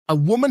a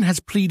woman has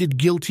pleaded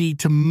guilty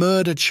to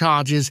murder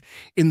charges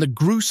in the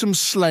gruesome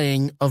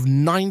slaying of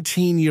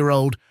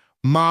 19-year-old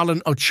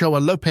Marlen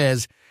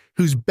Ochoa-Lopez,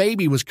 whose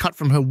baby was cut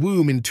from her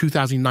womb in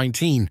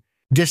 2019.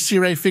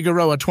 Desiree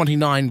Figueroa,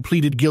 29,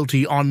 pleaded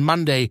guilty on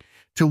Monday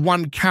to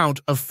one count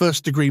of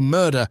first-degree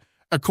murder,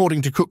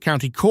 according to Cook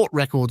County court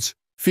records.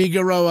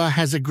 Figueroa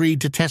has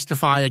agreed to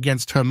testify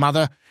against her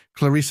mother,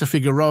 Clarisa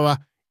Figueroa,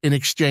 in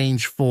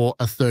exchange for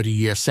a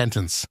 30-year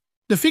sentence.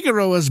 The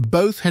Figueroas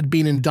both had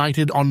been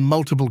indicted on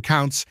multiple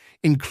counts,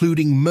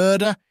 including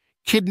murder,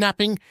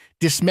 kidnapping,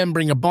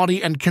 dismembering a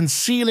body, and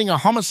concealing a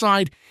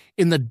homicide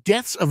in the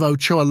deaths of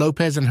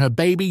Ochoa-Lopez and her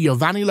baby,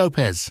 Giovanni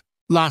Lopez.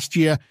 Last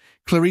year,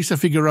 Clarisa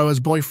Figueroa's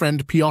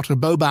boyfriend, Piotr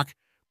Bobak,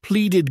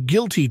 pleaded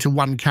guilty to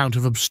one count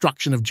of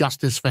obstruction of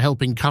justice for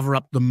helping cover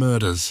up the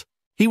murders.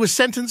 He was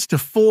sentenced to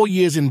 4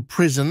 years in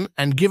prison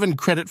and given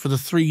credit for the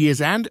 3 years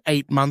and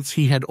 8 months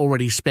he had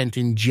already spent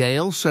in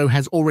jail, so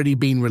has already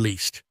been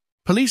released.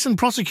 Police and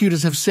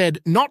prosecutors have said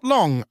not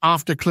long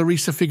after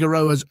Clarisa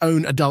Figueroa's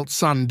own adult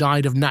son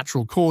died of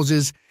natural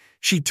causes,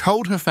 she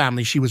told her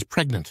family she was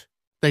pregnant.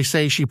 They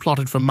say she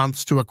plotted for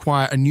months to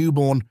acquire a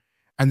newborn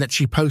and that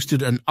she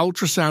posted an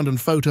ultrasound and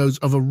photos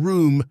of a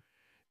room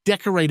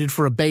decorated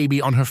for a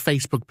baby on her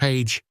Facebook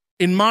page.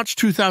 In March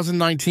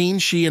 2019,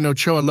 she and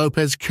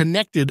Ochoa-Lopez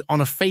connected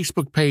on a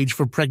Facebook page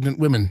for pregnant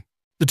women.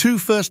 The two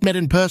first met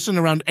in person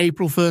around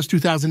April 1,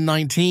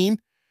 2019,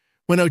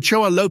 when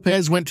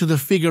Ochoa-Lopez went to the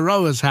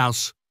Figueroa's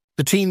house.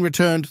 The teen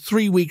returned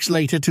 3 weeks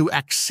later to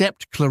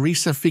accept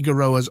Clarisa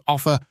Figueroa's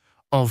offer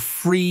of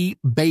free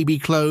baby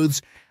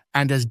clothes,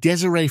 and as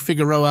Desiree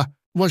Figueroa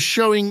was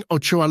showing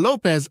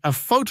Ochoa-Lopez a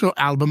photo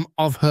album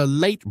of her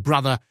late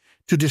brother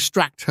to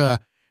distract her,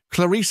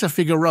 Clarisa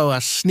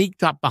Figueroa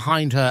sneaked up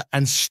behind her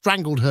and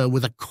strangled her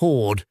with a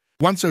cord.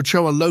 Once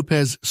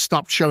Ochoa-Lopez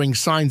stopped showing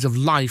signs of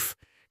life,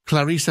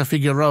 Clarisa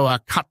Figueroa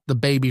cut the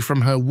baby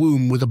from her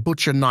womb with a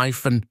butcher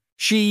knife, and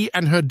she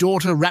and her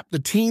daughter wrapped the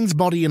teen's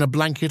body in a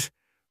blanket,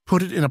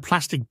 put it in a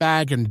plastic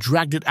bag, and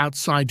dragged it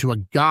outside to a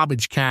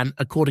garbage can,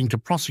 according to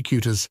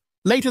prosecutors.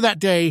 Later that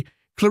day,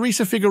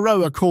 Clarisa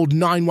Figueroa called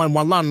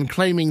 911,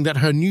 claiming that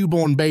her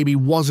newborn baby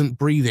wasn't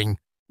breathing.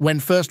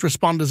 When first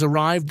responders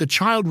arrived, the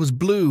child was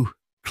blue.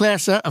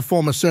 Clarisa, a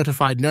former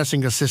certified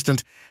nursing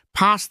assistant,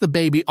 passed the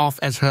baby off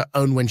as her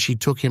own when she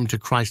took him to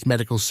Christ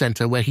Medical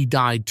Center, where he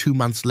died 2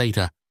 months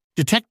later.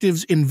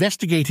 Detectives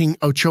investigating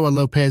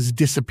Ochoa-Lopez's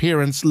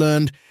disappearance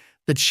learned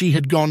that she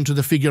had gone to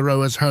the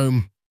Figueroa's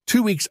home.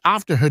 2 weeks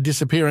after her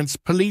disappearance,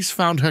 police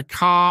found her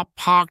car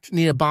parked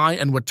nearby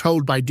and were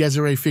told by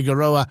Desiree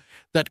Figueroa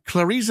that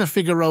Clarisa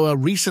Figueroa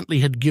recently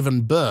had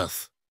given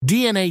birth.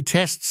 DNA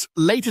tests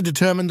later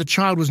determined the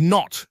child was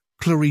not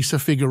Clarisa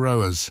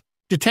Figueroa's.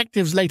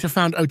 Detectives later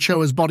found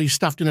Ochoa's body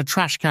stuffed in a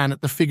trash can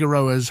at the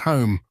Figueroa's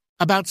home.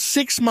 About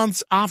 6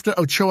 months after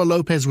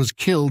Ochoa-Lopez was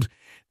killed,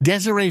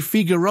 Desiree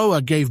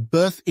Figueroa gave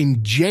birth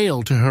in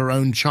jail to her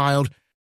own child,